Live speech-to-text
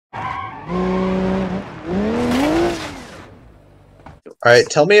Alright,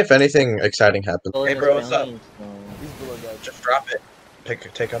 tell me if anything exciting happened. Well, Hey bro, what's up? These below deck. Just drop it.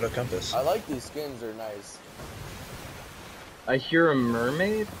 Take out a compass. I like these skins, they're nice. I hear a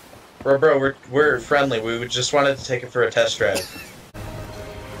mermaid? Bro, we're friendly. We just wanted to take it for a test drive.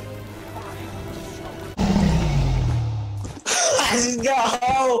 Let's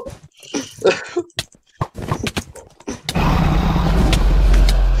go!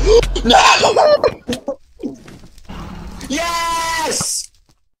 No! Yes!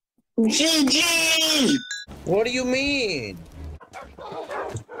 GG! What do you mean?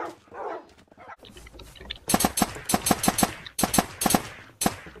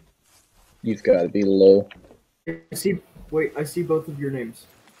 You've got to be low. I see both of your names.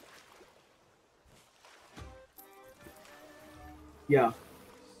 Yeah.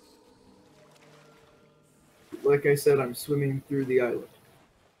 Like I said, I'm swimming through the island.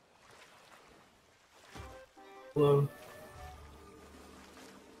 Hello.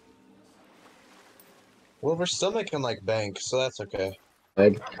 Well, we're still making like bank, so that's okay.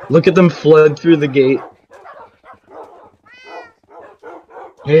 Look at them flood through the gate.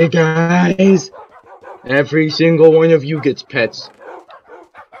 Hey guys! Every single one of you gets pets.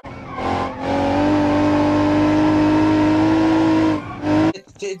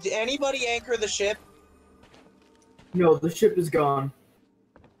 Did anybody anchor the ship? No, the ship is gone.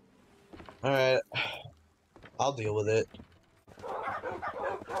 Alright. I'll deal with it.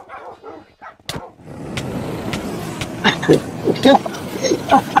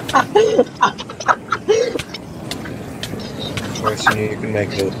 Trust me, you can make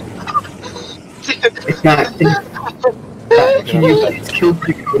it. It's not. Can you please kill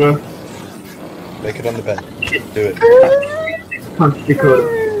Dakota? Make it on the bed. Do it. Punch Dakota.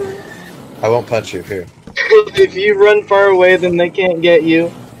 I won't punch you. Here. If you run far away, then they can't get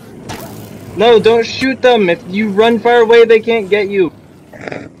you. No, don't shoot them. If you run far away, they can't get you.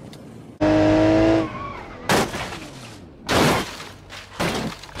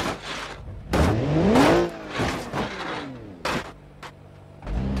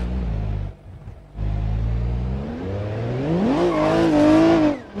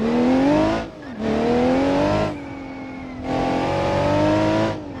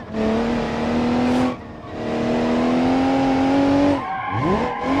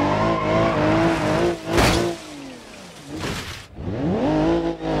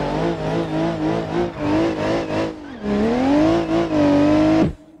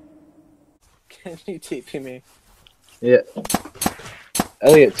 Can you TP me? Yeah.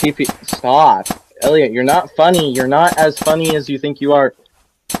 Elliot, TP. Stop. Elliot, you're not funny. You're not as funny as you think you are.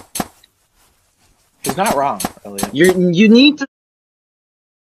 He's not wrong, Elliot. You need to